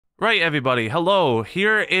Right, everybody, hello.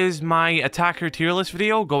 Here is my attacker tier list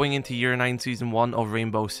video going into Year 9 Season 1 of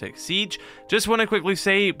Rainbow Six Siege. Just want to quickly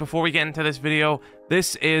say, before we get into this video,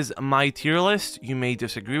 this is my tier list. You may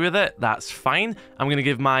disagree with it, that's fine. I'm going to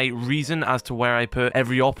give my reason as to where I put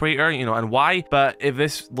every operator, and why. But if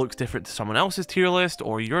this looks different to someone else's tier list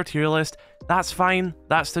or your tier list, that's fine.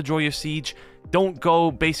 That's the joy of Siege. Don't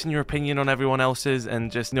go basing your opinion on everyone else's and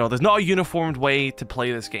just, there's not a uniformed way to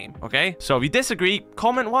play this game, okay? So if you disagree,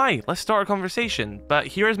 comment why. Let's start a conversation. But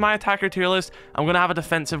here's my attacker tier list. I'm going to have a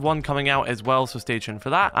defensive one coming out as well, so stay tuned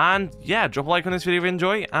for that. And yeah, drop a like on this video if you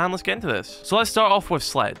enjoy, and let's get into this. So let's start off with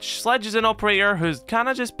Sledge. Sledge is an operator who's kind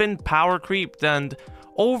of just been power creeped, and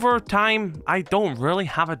over time, I don't really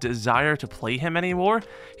have a desire to play him anymore.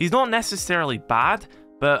 He's not necessarily bad,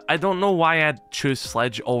 but I don't know why I'd choose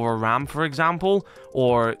Sledge over Ram, for example,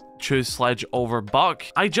 or choose Sledge over Buck.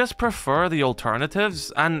 I just prefer the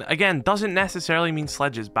alternatives, and again, doesn't necessarily mean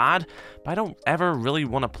Sledge is bad, but I don't ever really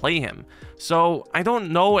want to play him. So I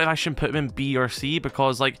don't know if I should put him in B or C,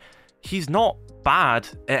 because he's not bad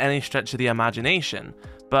at any stretch of the imagination,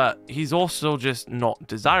 but he's also just not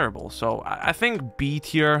desirable. So I think B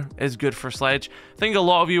tier is good for Sledge. I think a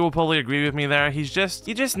lot of you will probably agree with me there. You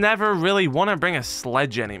just never really want to bring a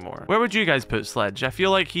Sledge anymore. Where would you guys put Sledge? I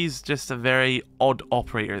feel like he's just a very odd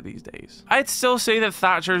operator these days. I'd still say that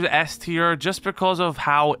Thatcher's S tier just because of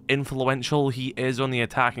how influential he is on the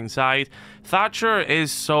attacking side. Thatcher is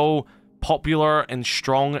so popular and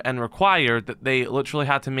strong and required that they literally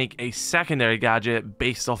had to make a secondary gadget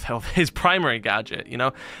based off of his primary gadget.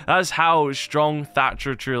 That's how strong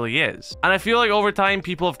Thatcher truly is. And I feel like over time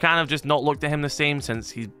people have kind of just not looked at him the same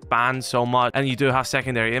since he's banned so much, and you do have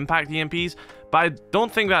secondary impact EMPs, but I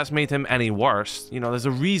don't think that's made him any worse. There's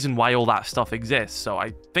a reason why all that stuff exists. So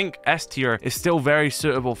I think S tier is still very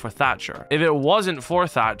suitable for Thatcher. If it wasn't for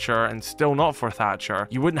Thatcher and still not for Thatcher,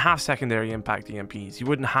 you wouldn't have secondary impact EMPs. You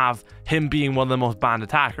wouldn't have him being one of the most banned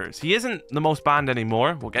attackers. He isn't the most banned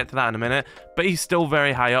anymore. We'll get to that in a minute, but he's still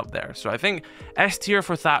very high up there. So I think S tier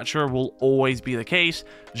for Thatcher will always be the case,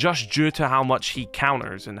 just due to how much he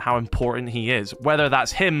counters and how important he is, whether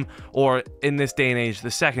that's him or, in this day and age, the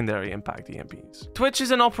secondary impact EMPs. Twitch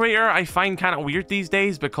is an operator I find kind of weird these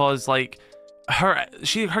days because her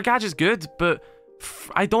gadget's good, but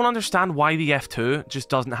I don't understand why the F2 just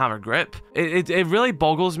doesn't have a grip. It really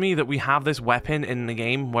boggles me that we have this weapon in the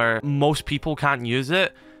game where most people can't use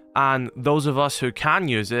it, and those of us who can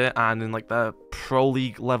use it and in the pro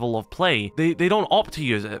league level of play, they don't opt to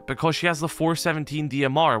use it because she has the 417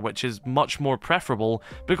 DMR, which is much more preferable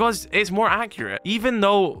because it's more accurate. Even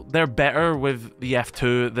though they're better with the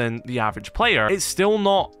F2 than the average player, it's still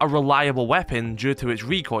not a reliable weapon due to its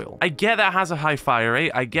recoil. I get that it has a high fire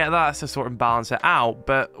rate, I get that to sort of balance it out,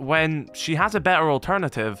 but when she has a better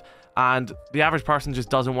alternative and the average person just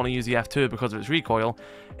doesn't want to use the F2 because of its recoil,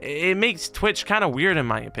 it makes Twitch kind of weird in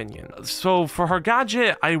my opinion. So for her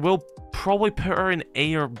gadget, I will probably put her in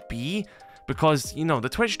A or B because, the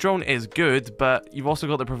Twitch drone is good, but you've also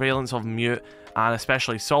got the prevalence of Mute and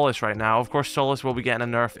especially Solace right now. Of course, Solace will be getting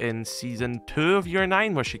a nerf in Season 2 of Year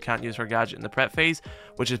 9 where she can't use her gadget in the prep phase,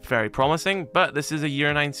 which is very promising, but this is a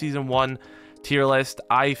Year 9 Season 1 tier list.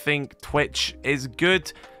 I think Twitch is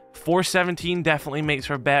good. 417 definitely makes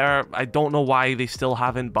her better. I don't know why they still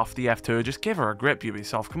haven't buffed the F2. Just give her a grip,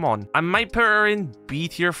 Ubisoft. Come on. I might put her in B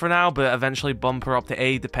tier for now, but eventually bump her up to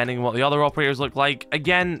A depending on what the other operators look like.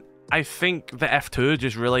 Again, I think the F2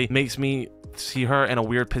 just really makes me see her in a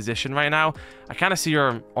weird position right now. I kind of see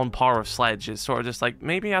her on par with Sledge. It's sort of just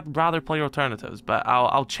maybe I'd rather play alternatives, but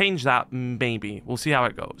I'll change that maybe. We'll see how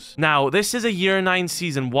it goes. Now, this is a Year 9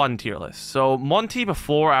 Season 1 tier list. So Monty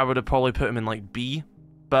before, I would have probably put him in B,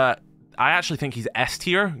 but I actually think he's S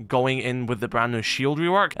tier going in with the brand new shield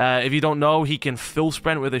rework. If you don't know, he can full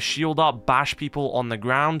sprint with his shield up, bash people on the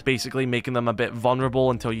ground, basically making them a bit vulnerable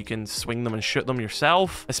until you can swing them and shoot them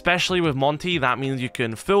yourself. Especially with Monty, that means you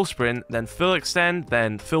can full sprint, then full extend,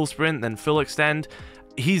 then full sprint, then full extend.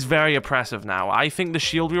 He's very oppressive now. I think the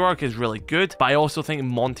shield rework is really good, but I also think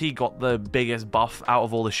Monty got the biggest buff out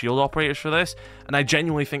of all the shield operators for this, and I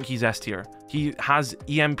genuinely think he's S tier. He has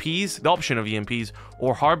EMPs, the option of EMPs,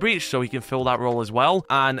 or hard breach, so he can fill that role as well,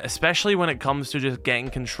 and especially when it comes to just getting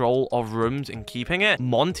control of rooms and keeping it,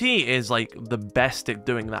 Monty is the best at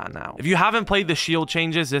doing that now. If you haven't played the shield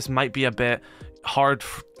changes, this might be a bit hard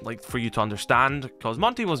for you to understand because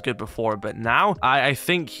Monty was good before, but now I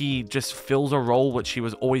think he just fills a role which he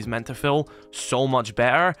was always meant to fill so much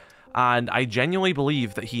better. and I genuinely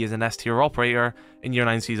believe that he is an S tier operator in Year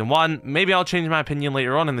 9 Season 1. Maybe I'll change my opinion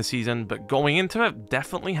later on in the season, but going into it,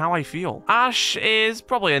 definitely how I feel. Ashe is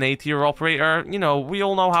probably an A tier operator. You know, we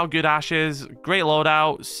all know how good Ashe is. Great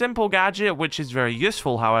loadout, simple gadget, which is very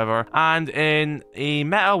useful, however, and in a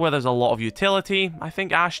meta where there's a lot of utility, I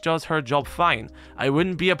think Ashe does her job fine. I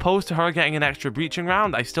wouldn't be opposed to her getting an extra breaching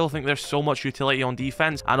round. I still think there's so much utility on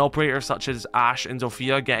defense, and operators such as Ashe and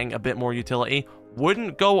Zofia getting a bit more utility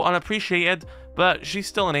wouldn't go unappreciated, but she's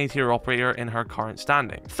still an A tier operator in her current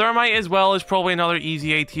standing. Thermite as well is probably another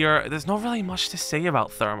easy A tier. There's not really much to say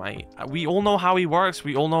about Thermite. We all know how he works.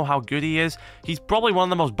 We all know how good he is. He's probably one of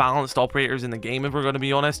the most balanced operators in the game, if we're going to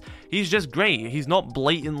be honest. He's just great. He's not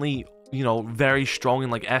blatantly, you know, very strong in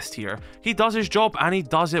like S tier. He does his job and he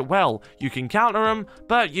does it well. You can counter him,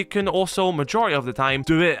 but you can also, majority of the time,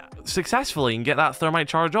 do it successfully and get that thermite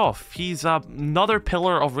charge off. He's another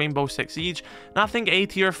pillar of Rainbow Six Siege, and I think A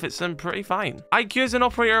tier fits him pretty fine. IQ is an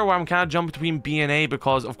operator where I'm kind of jumping between B and A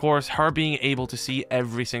because, of course, her being able to see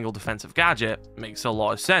every single defensive gadget makes a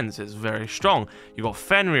lot of sense. It's very strong. You got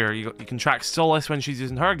Fenrir, you can track Solace when she's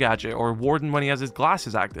using her gadget, or Warden when he has his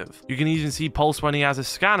glasses active. You can even see Pulse when he has his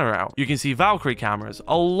scanner out. You can see Valkyrie cameras.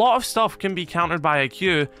 A lot of stuff can be countered by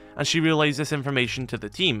IQ, and she relays this information to the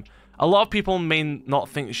team. A lot of people may not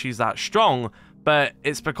think she's that strong, but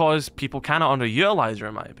it's because people cannot underutilize her,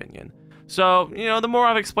 in my opinion. So, you know, the more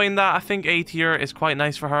I've explained that, I think A tier is quite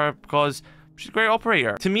nice for her because she's a great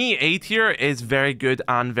operator. To me, A tier is very good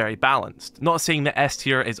and very balanced. Not saying that S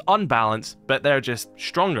tier is unbalanced, but they're just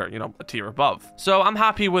stronger, you know, a tier above. So I'm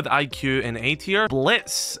happy with IQ in A tier.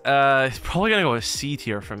 Blitz is probably going to go with C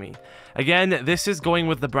tier for me. Again, this is going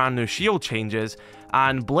with the brand new shield changes,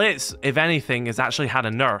 and Blitz, if anything, has actually had a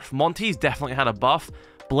nerf. Monty's definitely had a buff.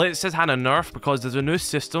 Blitz has had a nerf because there's a new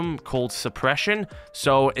system called suppression.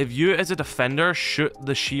 So if you as a defender shoot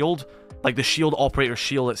the shield, like the shield operator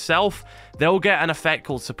shield itself, they'll get an effect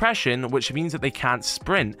called suppression, which means that they can't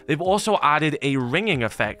sprint. They've also added a ringing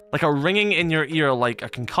effect, like a ringing in your ear, like a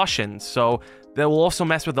concussion. So they will also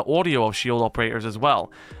mess with the audio of shield operators as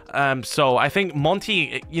well. So I think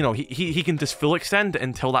Monty, you know, he can just full extend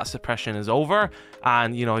until that suppression is over,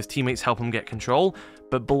 and, you know, his teammates help him get control.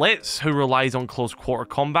 But Blitz, who relies on close quarter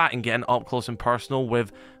combat and getting up close and personal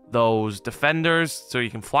with those defenders so you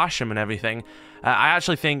can flash them and everything, I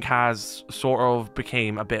actually think has sort of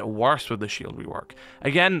became a bit worse with the shield rework.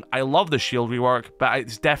 Again, I love the shield rework, but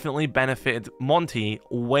it's definitely benefited Monty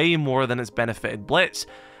way more than it's benefited Blitz,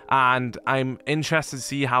 and I'm interested to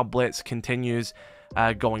see how Blitz continues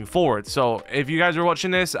going forward. So if you guys are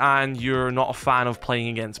watching this and you're not a fan of playing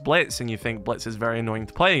against Blitz and you think Blitz is very annoying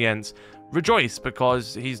to play against, rejoice,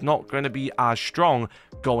 because he's not going to be as strong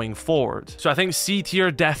going forward. So I think C tier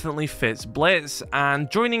definitely fits Blitz, and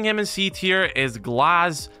joining him in C tier is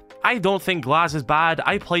Glaz. I don't think Glaz is bad.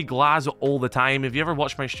 I play Glaz all the time. If you ever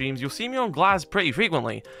watch my streams, you'll see me on Glaz pretty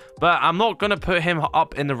frequently, but I'm not going to put him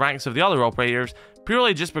up in the ranks of the other operators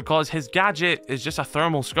purely just because his gadget is just a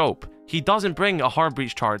thermal scope. He doesn't bring a hard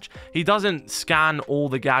breach charge. He doesn't scan all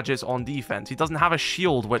the gadgets on defense. He doesn't have a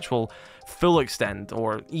shield which will full extend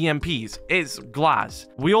or EMPs. It's Glaz.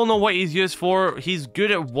 We all know what he's used for. He's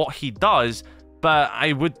good at what he does, but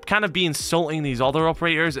I would kind of be insulting these other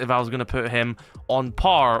operators if I was going to put him on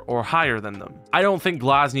par or higher than them. I don't think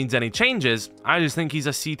Glaz needs any changes. I just think he's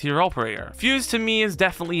a C tier operator. Fuse to me is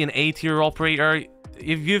definitely an A tier operator.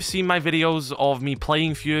 If you've seen my videos of me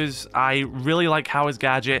playing Fuse, I really like how his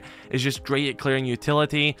gadget is just great at clearing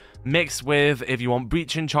utility, mixed with if you want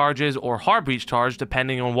breaching charges or hard breach charge,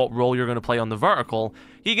 depending on what role you're going to play on the vertical.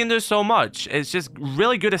 He can do so much. It's just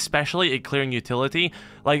really good, especially at clearing utility.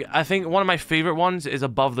 Like, I think one of my favorite ones is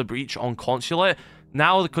above the breach on Consulate.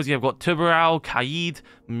 Now, because you've got Tuberal, Kaid,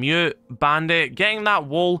 Mute, Bandit, getting that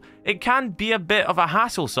wall, it can be a bit of a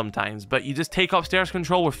hassle sometimes, but you just take upstairs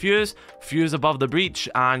control with Fuse, Fuse above the breach,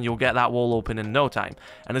 and you'll get that wall open in no time.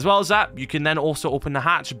 And as well as that, you can then also open the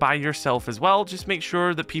hatch by yourself as well. Just make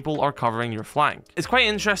sure that people are covering your flank. It's quite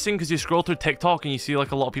interesting because you scroll through TikTok and you see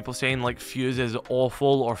like a lot of people saying like Fuse is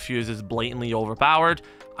awful or Fuse is blatantly overpowered.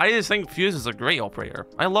 I just think Fuse is a great operator.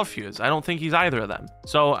 I love Fuse. I don't think he's either of them.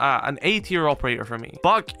 So an A tier operator for me.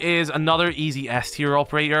 Buck is another easy S tier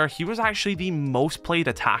operator. He was actually the most played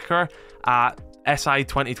attacker at SI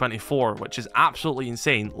 2024, which is absolutely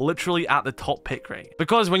insane, literally at the top pick rate.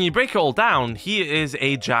 Because when you break it all down, he is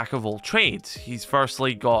a jack of all trades. He's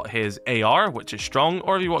firstly got his AR, which is strong,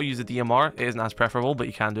 or if you want to use a DMR, it isn't as preferable, but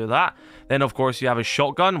you can do that. Then of course you have his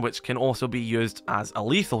shotgun, which can also be used as a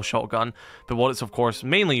lethal shotgun, but what it's of course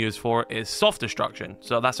mainly used for is soft destruction,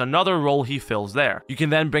 so that's another role he fills there. You can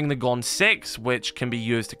then bring the Gun 6, which can be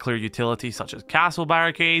used to clear utilities such as castle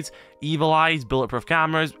barricades, evil eyes, bulletproof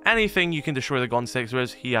cameras, anything you can destroy the Gun 6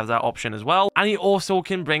 with, he has that option as well. And he also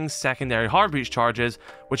can bring secondary hard breach charges,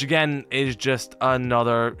 which again is just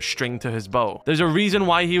another string to his bow. There's a reason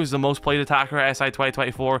why he was the most played attacker at SI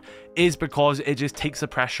 2024, is because it just takes the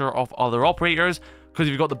pressure off other operators. Because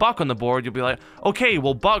if you've got the Buck on the board, you'll be like, okay,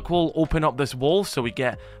 well, Buck will open up this wall so we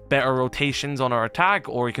get better rotations on our attack,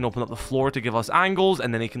 or he can open up the floor to give us angles,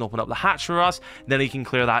 and then he can open up the hatch for us, then he can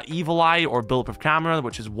clear that evil eye or bulletproof camera,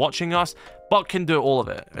 which is watching us. Buck can do all of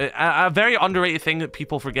it. A very underrated thing that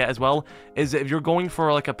people forget as well is that if you're going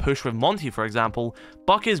for like a push with Monty, for example,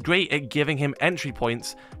 Buck is great at giving him entry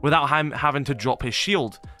points without him having to drop his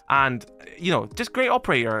shield. And, you know, just great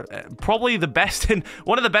operator. Probably the best in,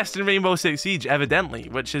 one of the best in Rainbow Six Siege, evidently,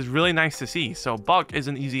 which is really nice to see. So Buck is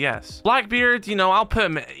an easy S. Blackbeard, you know, I'll put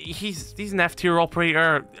him, he's an F tier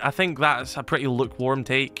operator. I think that's a pretty lukewarm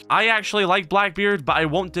take. I actually like Blackbeard, but I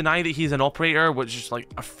won't deny that he's an operator, which is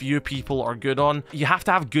like a few people are good on. You have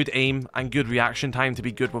to have good aim and good reaction time to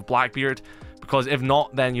be good with Blackbeard, because if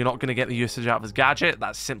not, then you're not going to get the usage out of his gadget.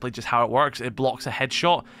 That's simply just how it works. It blocks a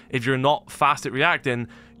headshot. If you're not fast at reacting,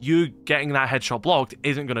 you getting that headshot blocked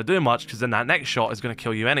isn't going to do much, because then that next shot is going to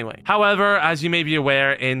kill you anyway. However, as you may be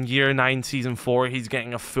aware, in Year 9 Season 4, he's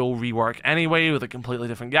getting a full rework anyway with a completely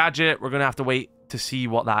different gadget. We're going to have to wait to see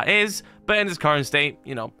what that is, but in his current state,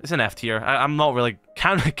 you know, it's an F tier. I'm not really,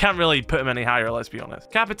 can't really put him any higher, let's be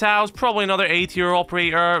honest. Capital's probably another A tier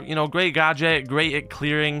operator. You know, great gadget, great at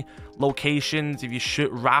clearing locations. If you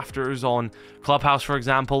shoot rafters on Clubhouse, for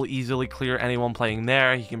example, easily clear anyone playing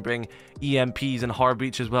there. He can bring EMPs and hard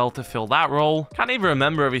breach as well to fill that role. Can't even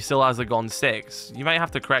remember if he still has the Gun 6. You might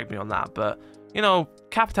have to correct me on that, but you know,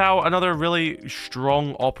 Capital, another really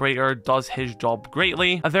strong operator, does his job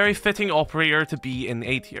greatly. A very fitting operator to be in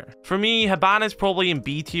A tier. For me, Hibana's probably in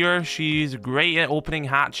B tier. She's great at opening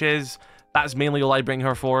hatches. That's mainly all I bring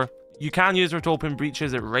her for. You can use her to open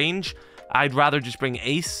breaches at range. I'd rather just bring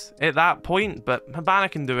Ace at that point, but Hibana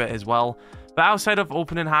can do it as well. But outside of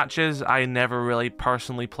opening hatches, I never really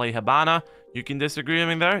personally play Hibana. You can disagree with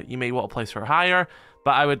me there. You may want to place her higher,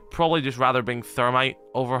 but I would probably just rather bring Thermite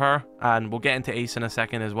over her, and we'll get into Ace in a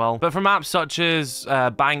second as well. But for maps such as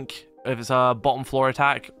Bank, if it's a bottom floor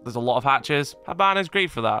attack, there's a lot of hatches, Hibana is great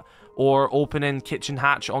for that. Or opening kitchen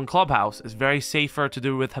hatch on Clubhouse is very safer to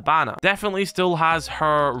do with Hibana. Definitely still has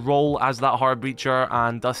her role as that hard breacher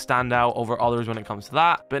and does stand out over others when it comes to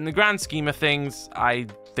that. But in the grand scheme of things, I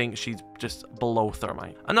think she's just below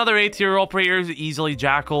Thermite. Another A tier operator is easily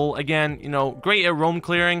Jackal. Again, you know, great at roam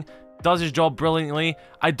clearing, does his job brilliantly.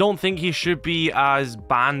 I don't think he should be as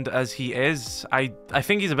banned as he is. I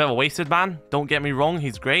think he's a bit of a wasted ban. Don't get me wrong,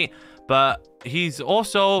 he's great, but he's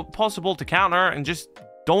also possible to counter, and just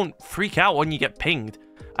don't freak out when you get pinged.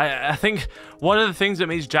 I think one of the things that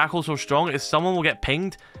makes Jackal so strong is someone will get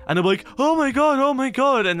pinged and they'll be like, oh my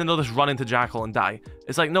god, and then they'll just run into Jackal and die.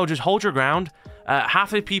 It's like, no, just hold your ground.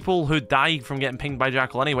 Half the people who die from getting pinged by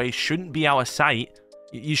Jackal anyway shouldn't be out of sight.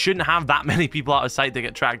 You shouldn't have that many people out of sight to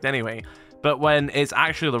get tracked anyway. But when it's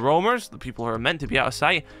actually the roamers, the people who are meant to be out of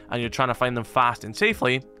sight, and you're trying to find them fast and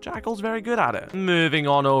safely, Jackal's very good at it. Moving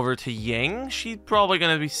on over to Ying, she's probably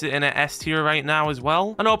going to be sitting at S tier right now as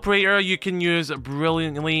well. An operator you can use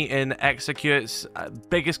brilliantly in executes,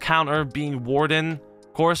 biggest counter being Warden.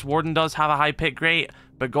 Of course, Warden does have a high pick rate,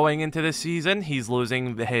 but going into this season, he's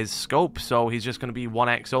losing his scope, so he's just going to be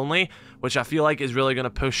 1x only, which I feel like is really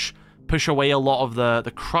going to push away a lot of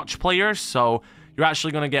the crutch players. So you're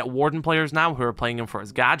actually going to get Warden players now who are playing him for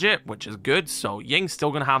his gadget, which is good. So Ying's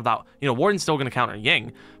still going to have that, you know, Warden's still going to counter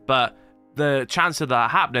Ying, but the chance of that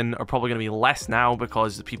happening are probably going to be less now,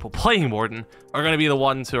 because the people playing Warden are going to be the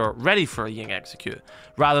ones who are ready for a Ying execute,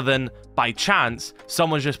 rather than by chance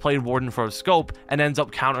someone's just played Warden for a scope and ends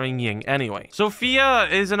up countering Ying anyway. Sophia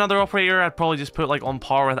is another operator I'd probably just put like on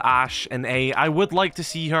par with Ashe and A. I would like to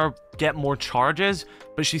see her get more charges,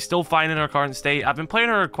 but she's still fine in her current state. I've been playing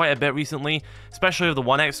her quite a bit recently, especially with the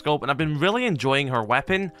 1x scope, and I've been really enjoying her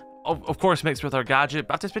weapon. Of course, mixed with her gadget,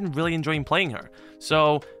 but I've just been really enjoying playing her.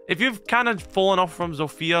 So if you've kind of fallen off from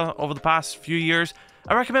Sophia over the past few years,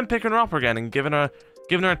 I recommend picking her up again and giving her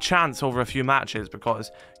giving her a chance over a few matches,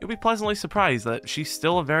 because you'll be pleasantly surprised that she's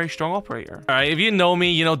still a very strong operator. Alright, if you know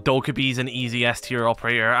me, you know Dokebee's an easy S tier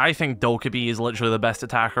operator. I think Dokebee is literally the best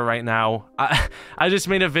attacker right now. I just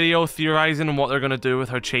made a video theorizing on what they're going to do with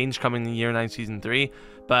her change coming in Year 9 Season 3,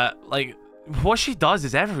 but like, what she does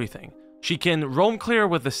is everything. She can roam clear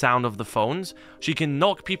with the sound of the phones, she can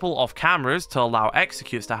knock people off cameras to allow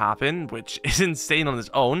executes to happen, which is insane on its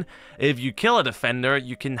own. If you kill a defender,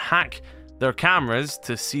 you can hack their cameras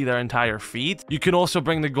to see their entire feed. You can also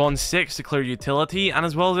bring the Gon 6 to clear utility, and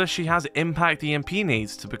as well as this, she has impact EMP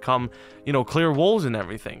nades to become, you know, clear walls and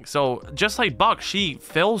everything. So just like Buck, she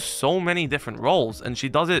fills so many different roles, and she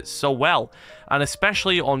does it so well. And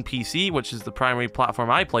especially on PC, which is the primary platform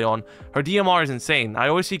I play on, her DMR is insane. I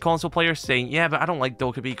always see console players saying, yeah, but I don't like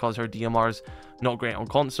Dokebee because her DMR is not great on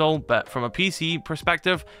console. But from a PC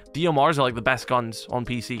perspective, DMRs are like the best guns on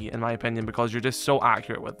PC, in my opinion, because you're just so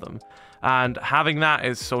accurate with them. And having that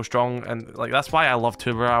is so strong, and like that's why I love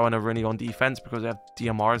Tubarao and Aruni on defense, because they have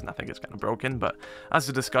DMRs, and I think it's kind of broken, but that's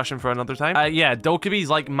a discussion for another time. Yeah,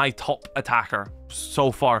 Dokebee's like my top attacker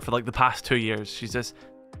so far for like the past 2 years. She's just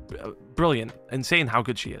brilliant. Insane how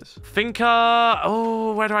good she is. Finka,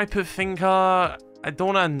 oh, where do I put Finka? I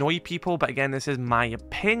don't want to annoy people, but again, this is my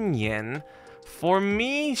opinion. For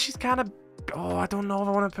me, she's kind of, oh, I don't know if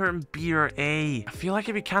I want to put her in B or A. I feel like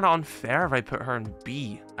it'd be kind of unfair if I put her in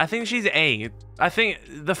B. I think she's A. I think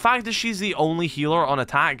the fact that she's the only healer on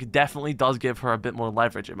attack definitely does give her a bit more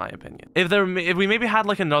leverage, in my opinion. If we maybe had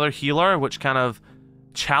like another healer which kind of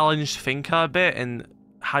challenged Finka a bit and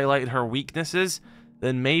highlighted her weaknesses,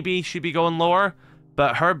 then maybe she'd be going lower.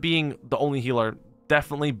 But her being the only healer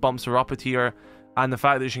definitely bumps her up a tier. And the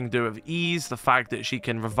fact that she can do it with ease, the fact that she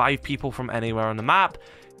can revive people from anywhere on the map,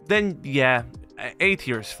 then yeah, A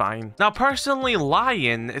tier is fine. Now personally,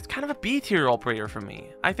 Lion is kind of a B tier operator for me.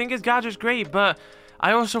 I think his gadget's great, but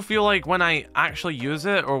I also feel like when I actually use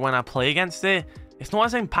it or when I play against it, it's not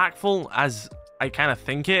as impactful as I kind of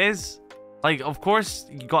think it is. Like, of course,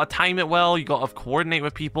 you gotta time it well, you gotta coordinate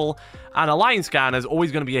with people, and a Lion scan is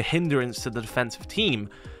always going to be a hindrance to the defensive team,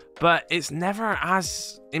 but it's never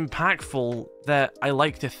as impactful that I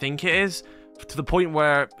like to think it is, to the point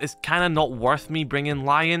where it's kind of not worth me bringing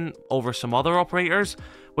Lion over some other operators,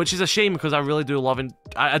 which is a shame because I really do love him.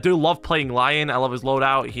 I do love playing Lion. I love his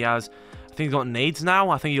loadout. He has, I think he's got nades now.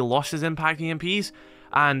 I think he lost his impact EMPs,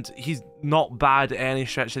 and he's not bad at any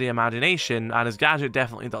stretch of the imagination, and his gadget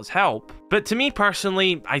definitely does help. But to me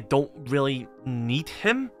personally, I don't really need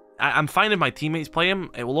him. I'm fine if my teammates play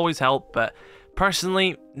him. It will always help, but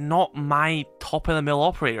personally, not my top-of-the-mill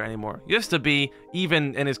operator anymore. Used to be,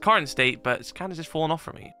 even in his current state, but it's kind of just fallen off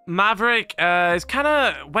for me. Maverick is kind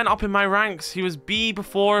of went up in my ranks. He was B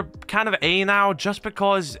before, kind of A now, just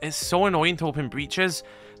because it's so annoying to open breaches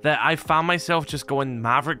that I found myself just going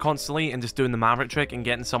Maverick constantly and just doing the Maverick trick and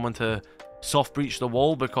getting someone to soft breach the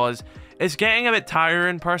wall, because it's getting a bit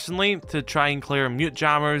tiring personally to try and clear mute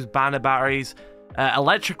jammers, bandit batteries,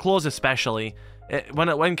 electric claws especially.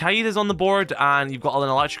 When Kaze is on the board and you've got an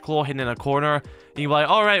electric claw hidden in a corner, and you're like,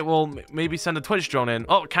 all right, well, maybe send a Twitch drone in.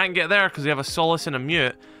 Oh, can't get there because we have a Solace and a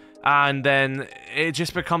mute. And then it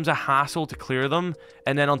just becomes a hassle to clear them.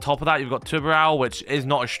 And then on top of that, you've got Tubarao, which is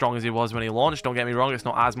not as strong as he was when he launched. Don't get me wrong, it's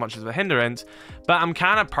not as much of a hindrance. But I'm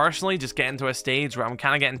kind of personally just getting to a stage where I'm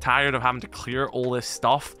kind of getting tired of having to clear all this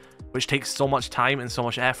stuff, which takes so much time and so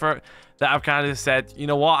much effort, that I've kind of just said, you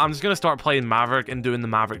know what, I'm just going to start playing Maverick and doing the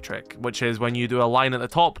Maverick trick, which is when you do a line at the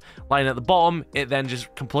top, line at the bottom, it then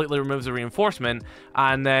just completely removes the reinforcement,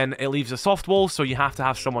 and then it leaves a soft wall, so you have to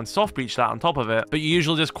have someone soft breach that on top of it. But you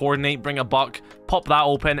usually just coordinate, bring a buck, pop that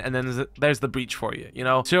open, and then there's the breach for you, you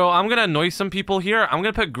know? So I'm going to annoy some people here. I'm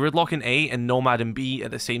going to put Gridlock in A and Nomad in B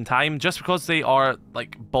at the same time, just because they are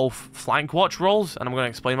like both flank watch roles, and I'm going to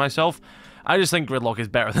explain myself. I just think Gridlock is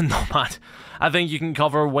better than Nomad. I think you can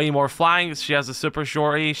cover way more flanks. She has a super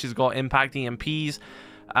shorty. She's got impact EMPs.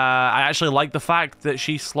 I actually like the fact that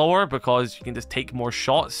she's slower because you can just take more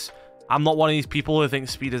shots. I'm not one of these people who think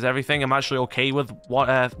speed is everything. I'm actually okay with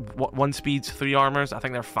one speed's 3 armors. I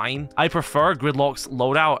think they're fine. I prefer Gridlock's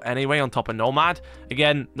loadout anyway on top of Nomad.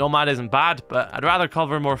 Again, Nomad isn't bad, but I'd rather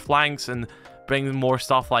cover more flanks and bring more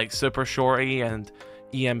stuff like super shorty and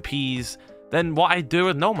EMPs than what I do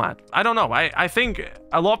with Nomad. I don't know. I think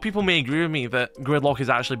a lot of people may agree with me that Gridlock is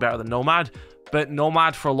actually better than Nomad, but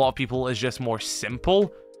Nomad for a lot of people is just more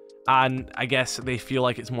simple, and I guess they feel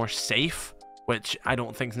like it's more safe, which I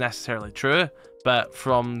don't think is necessarily true, but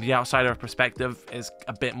from the outsider perspective is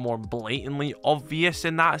a bit more blatantly obvious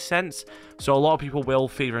in that sense. So a lot of people will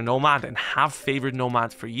favor Nomad and have favored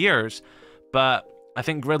Nomad for years, but I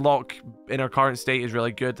think Gridlock in her current state is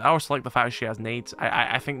really good. I also like the fact she has nades.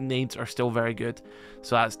 I think nades are still very good,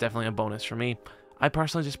 so that's definitely a bonus for me. I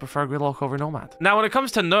personally just prefer Gridlock over Nomad. Now, when it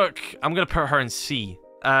comes to Nook, I'm going to put her in C.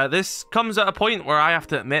 This comes at a point where I have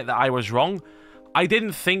to admit that I was wrong. I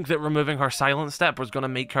didn't think that removing her silent step was going to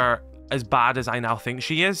make her as bad as I now think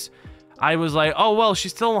she is. I was like, oh, well, she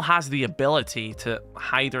still has the ability to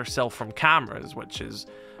hide herself from cameras, which is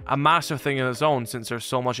a massive thing in its own since there's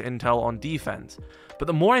so much intel on defense. But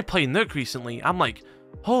the more I play Nook recently, I'm like,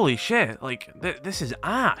 holy shit, like, this is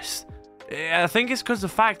ass. I think it's because the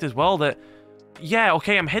fact as well that, yeah,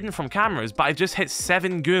 okay, I'm hidden from cameras, but I've just hit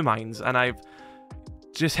 7 goo mines, and I've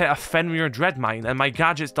just hit a Fenrir dread mine, and my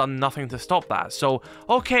gadget's done nothing to stop that. So,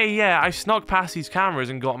 okay, yeah, I snuck past these cameras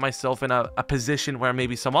and got myself in a position where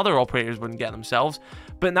maybe some other operators wouldn't get themselves,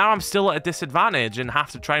 but now I'm still at a disadvantage and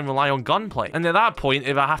have to try and rely on gunplay. And at that point,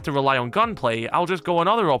 if I have to rely on gunplay, I'll just go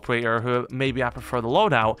another operator who maybe I prefer the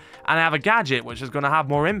loadout, and I have a gadget which is going to have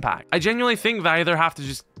more impact. I genuinely think that I either have to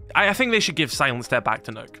just... I think they should give Silent Step back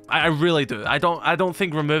to Nook. I really do. I don't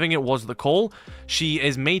think removing it was the call. She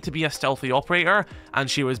is made to be a stealthy operator,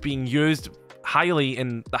 and she was being used highly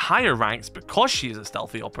in the higher ranks because she is a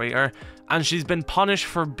stealthy operator, and she's been punished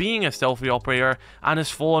for being a stealthy operator and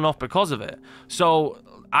has fallen off because of it. So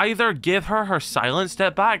either give her Silent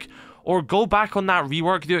Step back, or go back on that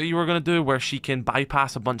rework that you were going to do where she can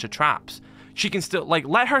bypass a bunch of traps. She can still, like,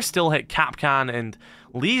 let her still hit Capcan and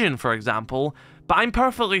Legion, for example. But I'm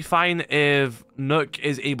perfectly fine if Nook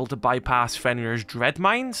is able to bypass Fenrir's dread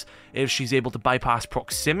mines, if she's able to bypass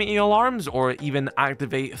proximity alarms, or even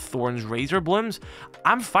activate Thorn's razor blooms.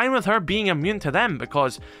 I'm fine with her being immune to them,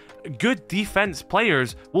 because good defense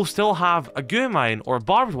players will still have a goo mine or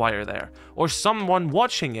barbed wire there, or someone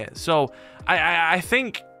watching it. So I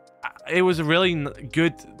think it was a really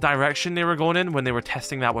good direction they were going in when they were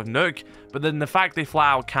testing that with Nook, but then the fact they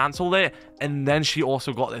flat out cancelled it, and then she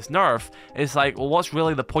also got this nerf, it's like, well, what's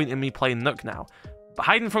really the point in me playing Nook now? But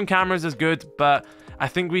hiding from cameras is good, but I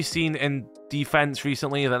think we've seen in defense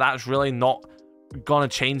recently that that's really not gonna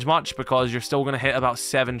change much, because you're still gonna hit about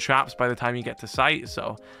 7 traps by the time you get to site.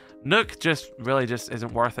 So Nook really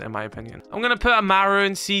isn't worth it, in my opinion. I'm gonna put Amaru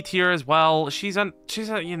in C tier as well. She's got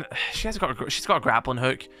a grappling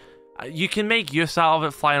hook. You can make use out of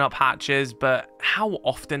it flying up hatches, but how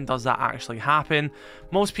often does that actually happen?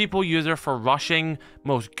 Most people use her for rushing.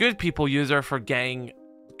 Most good people use her for getting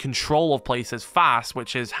control of places fast,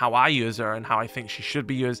 which is how I use her and how I think she should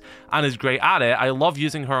be used, and is great at it. I love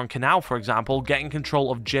using her on Canal, for example. Getting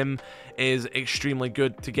control of Gym is extremely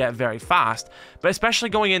good to get very fast, but especially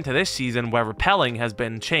going into this season where repelling has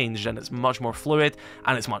been changed and it's much more fluid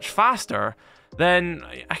and it's much faster, then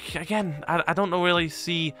again, I don't really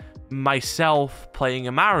see myself playing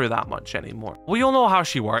Amaru that much anymore. We all know how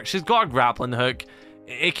she works. She's got a grappling hook.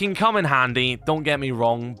 It can come in handy, don't get me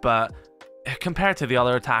wrong, but compared to the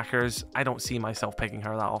other attackers, I don't see myself picking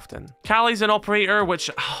her that often. Kali's an operator, which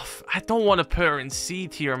I don't want to put her in C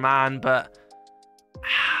tier, man, but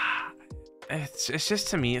it's just,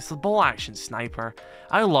 to me, it's the bolt action sniper.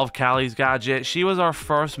 I love Kali's gadget. She was our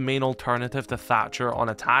first main alternative to Thatcher on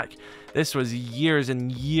attack. This was years and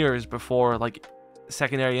years before, like,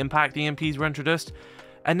 secondary impact EMPs were introduced,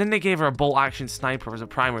 and then they gave her a bolt action sniper as a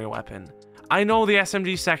primary weapon. I know the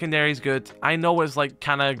SMG secondary is good. I know it's like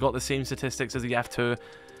kind of got the same statistics as the F2,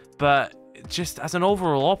 but just as an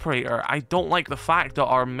overall operator, I don't like the fact that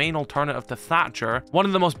our main alternative to Thatcher, one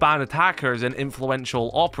of the most banned attackers and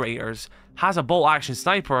influential operators, has a bolt action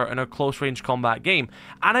sniper in a close range combat game.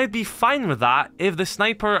 And I'd be fine with that if the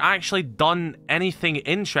sniper actually done anything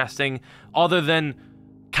interesting other than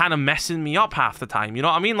kind of messing me up half the time, you know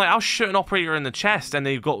what I mean? Like, I'll shoot an operator in the chest and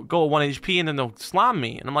they go at 1 HP and then they'll slam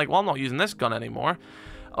me, and I'm like, well, I'm not using this gun anymore.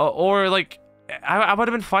 Or like, I would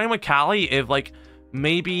have been fine with Kali if, like,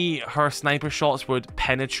 maybe her sniper shots would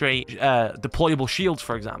penetrate deployable shields,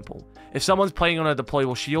 for example. If someone's playing on a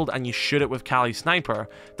deployable shield and you shoot it with Kali's sniper,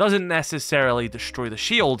 doesn't necessarily destroy the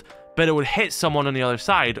shield, but it would hit someone on the other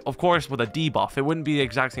side, of course with a debuff. It wouldn't be the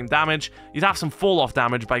exact same damage. You'd have some fall-off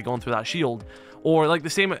damage by going through that shield. Or like the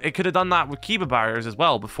same, it could have done that with Kiba barriers as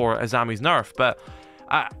well before Azami's nerf. But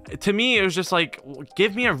to me, it was just like,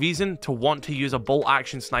 give me a reason to want to use a bolt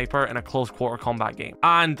action sniper in a close quarter combat game.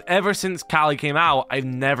 And ever since Kali came out, I've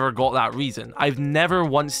never got that reason. I've never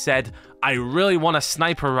once said, I really want a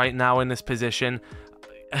sniper right now in this position,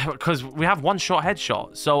 because we have one-shot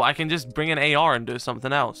headshot, so I can just bring an AR and do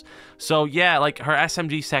something else. So yeah, like, her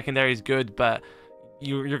SMG secondary is good, but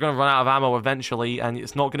you're going to run out of ammo eventually, and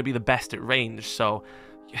it's not going to be the best at range. So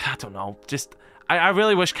I don't know, just I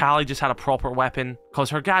really wish Callie just had a proper weapon, because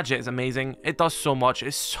her gadget is amazing. It does so much.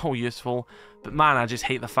 It's so useful. But man, I just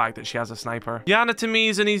hate the fact that she has a sniper. Yana to me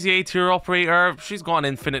is an easy A tier operator. She's got an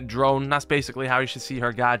infinite drone. That's basically how you should see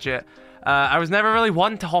her gadget. I was never really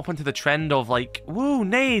one to hop into the trend of like, woo,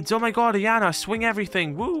 nades, oh my god, Ayana, swing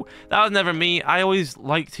everything, woo. That was never me. I always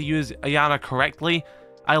like to use Ayana correctly.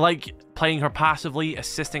 I like playing her passively,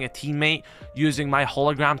 assisting a teammate, using my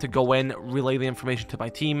hologram to go in, relay the information to my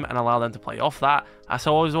team, and allow them to play off that. That's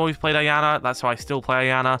how I've always played Ayana. That's how I still play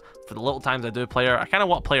Ayana. For the little times I do play her, I kind of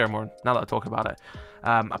want to play her more, now that I talk about it.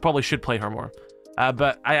 I probably should play her more.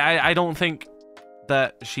 But I don't think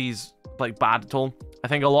that she's like bad at all. I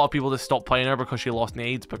think a lot of people just stopped playing her because she lost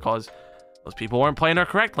nades, because those people weren't playing her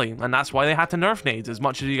correctly, and that's why they had to nerf nades. As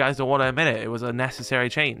much as you guys don't want to admit it, it was a necessary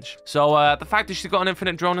change. So the fact that she's got an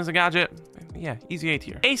infinite drone as a gadget, yeah, easy A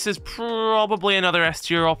tier. Ace is probably another S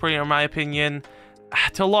tier operator in my opinion.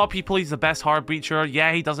 To a lot of people, he's the best hard breacher.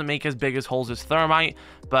 Yeah, he doesn't make as big as holes as Thermite,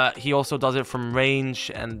 but he also does it from range,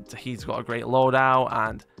 and he's got a great loadout.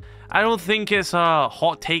 And I don't think it's a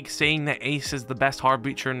hot take saying that Ace is the best hard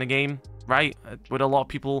breacher in the game, right? Would a lot of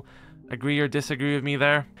people agree or disagree with me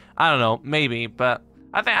there? I don't know, maybe, but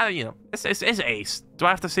I think, you know, it's Ace. Do I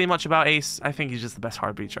have to say much about Ace? I think he's just the best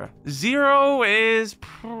hard breacher. Zero is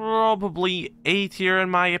probably A tier in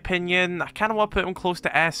my opinion. I kind of want to put him close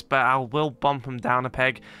to S, but I will bump him down a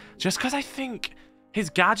peg, just because I think his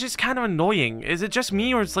gadget's kind of annoying. Is it just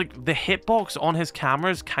me, or is like the hitbox on his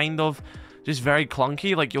camera is kind of just very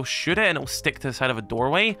clunky? Like, you'll shoot it and it'll stick to the side of a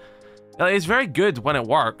doorway. It's very good when it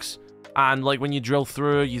works, and like when you drill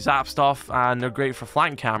through, you zap stuff, and they're great for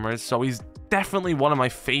flank cameras. So he's definitely one of my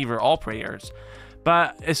favorite operators.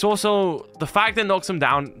 But it's also the fact that knocks him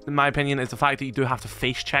down, in my opinion, is the fact that you do have to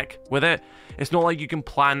face check with it. It's not like you can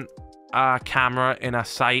plant a camera in a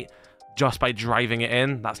site just by driving it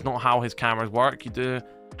in. That's not how his cameras work. You do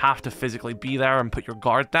have to physically be there and put your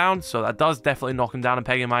guard down, so that does definitely knock him down a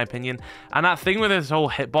peg in my opinion. And that thing with his whole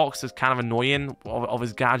hitbox is kind of annoying of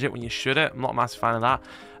his gadget when you shoot it. I'm not a massive fan of that.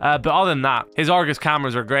 But other than that, his Argus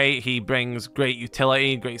cameras are great. He brings great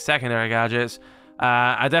utility, great secondary gadgets.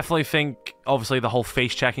 I definitely think, obviously, the whole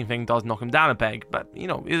face checking thing does knock him down a peg, but, you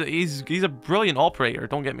know, he's a brilliant operator,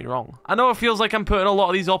 don't get me wrong. I know it feels like I'm putting a lot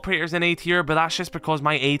of these operators in A tier, but that's just because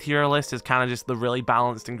my A tier list is kind of just the really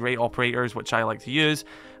balanced and great operators, which I like to use,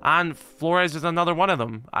 and Flores is another one of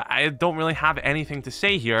them. I don't really have anything to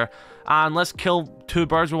say here, and let's kill two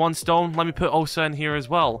birds with one stone. Let me put Osa in here as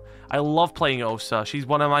well. I love playing Osa. She's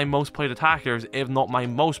one of my most played attackers, if not my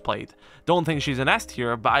most played. Don't think she's an S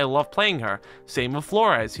tier, but I love playing her. Same with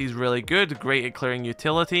Flores. He's really good, great at clearing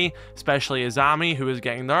utility, especially Azami, who is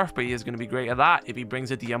getting nerfed, but he is going to be great at that. If he brings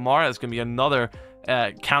a DMR, it's going to be another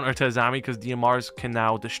counter to Azami, because DMRs can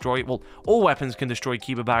now destroy, well, all weapons can destroy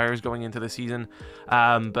Kiba barriers going into the season,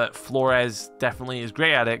 but Flores definitely is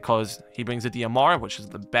great at it because he brings a DMR, which is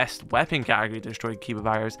the best weapon category to destroy Kiba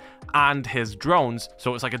barriers, and his drones,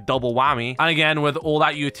 so it's like a double whammy. And again, with all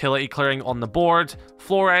that utility clearing on the board,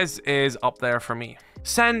 Flores is up there for me.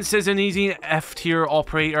 Sense is an easy F tier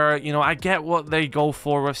operator. You know, I get what they go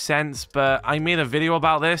for with Sense, but I made a video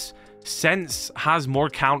about this. Sense has more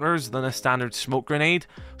counters than a standard smoke grenade.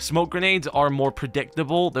 Smoke grenades are more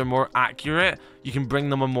predictable, they're more accurate, you can bring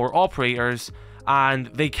them on more operators, and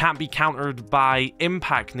they can't be countered by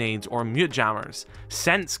impact nades or mute jammers.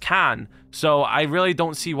 Sense can, so I really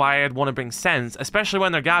don't see why I'd want to bring Sense, especially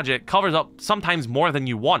when their gadget covers up sometimes more than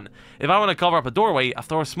you want. If I want to cover up a doorway, I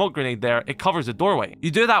throw a smoke grenade there, it covers the doorway. You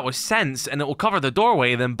do that with Sense and it will cover the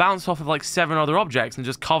doorway, then bounce off of like 7 other objects and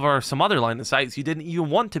just cover some other line of sights you didn't even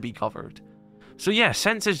want to be covered. So yeah,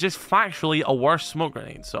 Sense is just factually a worse smoke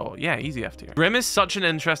grenade, so yeah, easy F tier. Grim is such an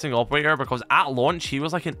interesting operator because at launch he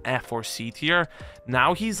was like an F or C tier.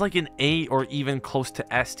 Now he's like an A or even close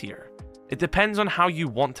to S tier. It depends on how you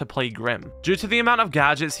want to play Grim. Due to the amount of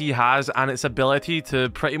gadgets he has and its ability to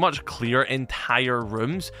pretty much clear entire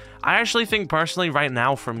rooms, I actually think personally right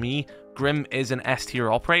now for me, Grim is an S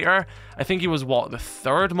tier operator. I think he was, what, the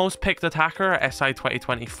 3rd most picked attacker at SI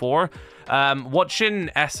 2024. Watching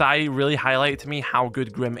SI really highlighted to me how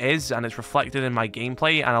good Grim is, and it's reflected in my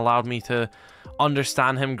gameplay and allowed me to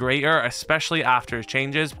understand him greater, especially after his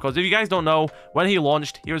changes. Because if you guys don't know, when he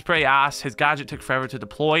launched, he was pretty ass. His gadget took forever to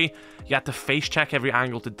deploy. You had to face check every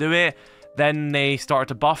angle to do it. Then they started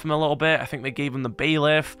to buff him a little bit. I think they gave him the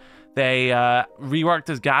bailiff. They reworked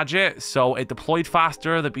his gadget so it deployed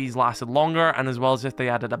faster, the bees lasted longer, and as well as if they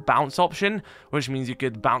added a bounce option, which means you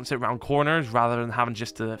could bounce it around corners rather than having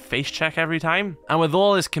just to face check every time. And with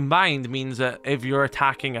all this combined means that if you're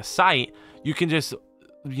attacking a site, you can just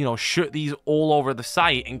you know, shoot these all over the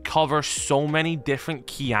site and cover so many different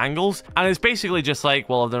key angles. And it's basically just like,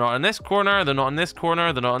 well, if they're not in this corner, they're not in this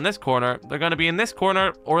corner, they're not in this corner, they're going to be in this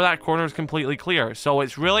corner, or that corner is completely clear. So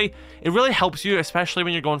it really helps you, especially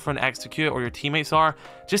when you're going for an execute or your teammates are,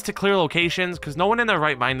 just to clear locations, because no one in their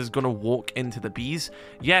right mind is going to walk into the bees.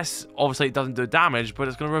 Yes, obviously it doesn't do damage, but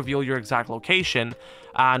it's going to reveal your exact location.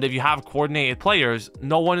 And if you have coordinated players,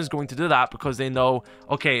 no one is going to do that, because they know,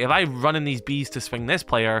 okay, if I run in these bees to swing this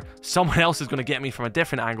player, someone else is going to get me from a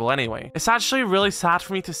different angle anyway. It's actually really sad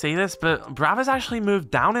for me to say this, but Brava's actually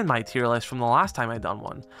moved down in my tier list from the last time I done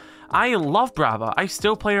one. I love Brava. I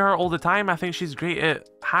still play her all the time. I think she's great at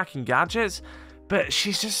hacking gadgets, but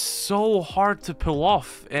she's just so hard to pull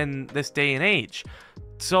off in this day and age.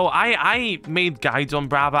 So I made guides on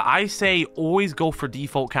Brava. I say always go for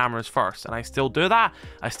default cameras first, and I still do that.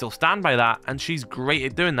 I still stand by that, and she's great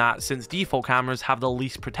at doing that since default cameras have the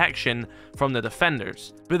least protection from the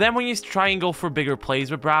defenders. But then when you try and go for bigger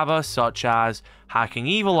plays with Brava, such as hacking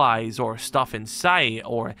evil eyes or stuff in sight,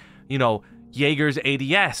 or, you know, Jaeger's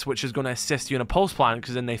ADS, which is going to assist you in a post plan,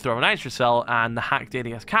 because then they throw an nitro cell and the hacked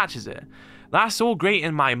ADS catches it. That's all great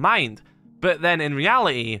in my mind, but then in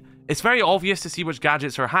reality, it's very obvious to see which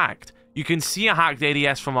gadgets are hacked. You can see a hacked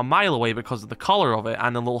ADS from a mile away because of the color of it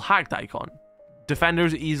and the little hacked icon.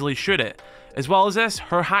 Defenders easily shoot it. As well as this,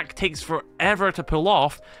 her hack takes forever to pull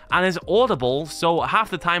off and is audible, so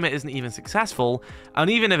half the time it isn't even successful. And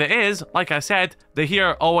even if it is, like I said, they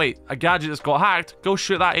hear, oh wait, a gadget just got hacked, go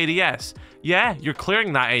shoot that ADS. Yeah, you're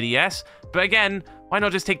clearing that ADS, but again, why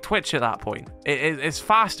not just take Twitch at that point? It's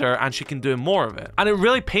faster and she can do more of it. And it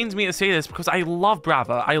really pains me to say this because I love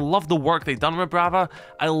Brava. I love the work they've done with Brava.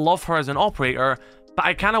 I love her as an operator, but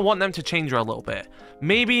I kind of want them to change her a little bit.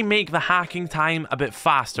 Maybe make the hacking time a bit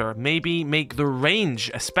faster. Maybe make the range,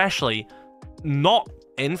 especially, not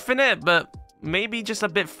infinite, but maybe just a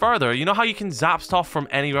bit further. You know how you can zap stuff from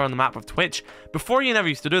anywhere on the map of Twitch? Before, you never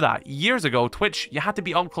used to do that. Years ago, Twitch, you had to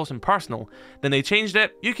be up close and personal. Then they changed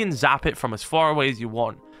it. You can zap it from as far away as you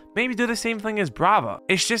want. Maybe do the same thing as Brava.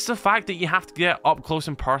 It's just the fact that you have to get up close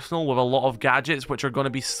and personal with a lot of gadgets which are going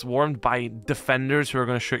to be swarmed by defenders who are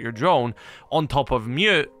going to shoot your drone, on top of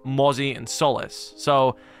Mute, Mozzie, and Solace.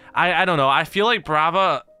 So, I don't know. I feel like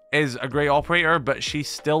Brava is a great operator, but she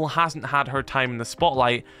still hasn't had her time in the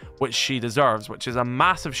spotlight, which she deserves, which is a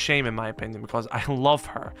massive shame in my opinion, because I love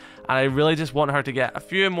her and I really just want her to get a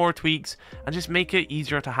few more tweaks and just make it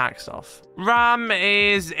easier to hack stuff. Ram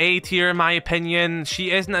is A tier in my opinion.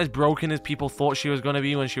 She isn't as broken as people thought she was going to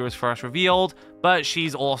be when she was first revealed, but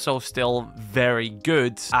she's also still very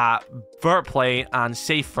good at vert play and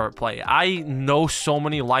safe vert play. I know so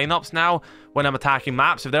many lineups now when I'm attacking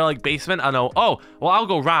maps. If they're like basement, I know, oh, well, I'll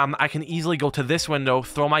go Ram. I can easily go to this window,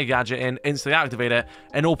 throw my gadget in, instantly activate it,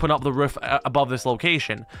 and open up the roof above this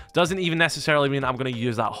location. Doesn't even necessarily mean I'm going to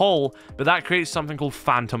use that hole, but that creates something called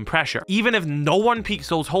phantom pressure. Even if no one peeks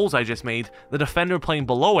those holes I just made, the defender playing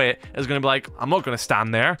below it is going to be like, I'm not going to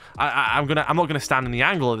stand there. I'm not going to stand in the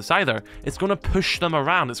angle of this either. It's going to push them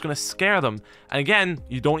around. It's going to scare them. And again,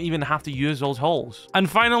 you don't even have to use those holes. And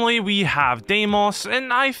finally, we have Deimos,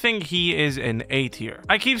 and I think he is in A tier.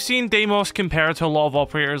 I keep seeing Deimos compared to a lot of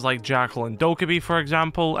operators like Jackal and Dokkaebi, for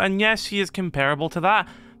example, and yes, he is comparable to that,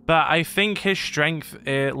 but I think his strength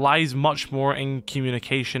lies much more in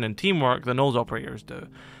communication and teamwork than those operators do.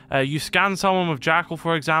 You scan someone with Jackal,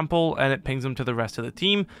 for example, and it pings them to the rest of the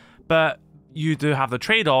team, but you do have the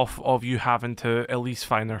trade-off of you having to at least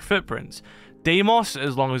find their footprints. Deimos,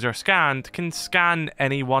 as long as they're scanned, can scan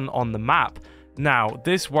anyone on the map. Now,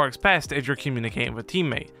 this works best if you're communicating with a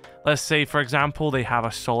teammate. Let's say, for example, they have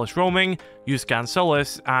a Solace roaming, you scan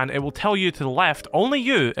Solace, and it will tell you to the left, only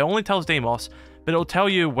you, it only tells Deimos, but it'll tell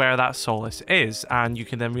you where that Solace is, and you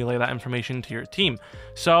can then relay that information to your team.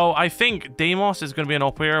 So I think Deimos is going to be an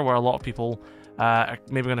operator where a lot of people are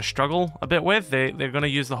maybe going to struggle a bit with. They're going to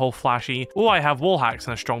use the whole flashy, oh, I have wall hacks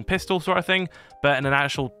and a strong pistol sort of thing, but in an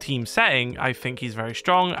actual team setting, I think he's very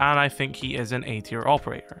strong, and I think he is an A tier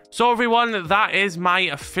operator. So everyone, that is my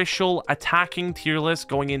official attacking tier list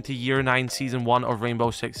going into Year 9 Season 1 of Rainbow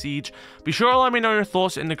Six Siege. Be sure to let me know your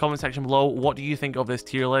thoughts in the comment section below. What do you think of this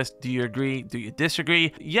tier list? Do you agree? Do you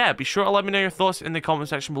disagree? Yeah, be sure to let me know your thoughts in the comment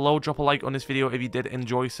section below. Drop a like on this video if you did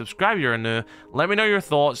enjoy. Subscribe if you're new. Let me know your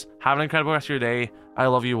thoughts. Have an incredible rest of your day. I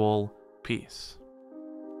love you all. Peace.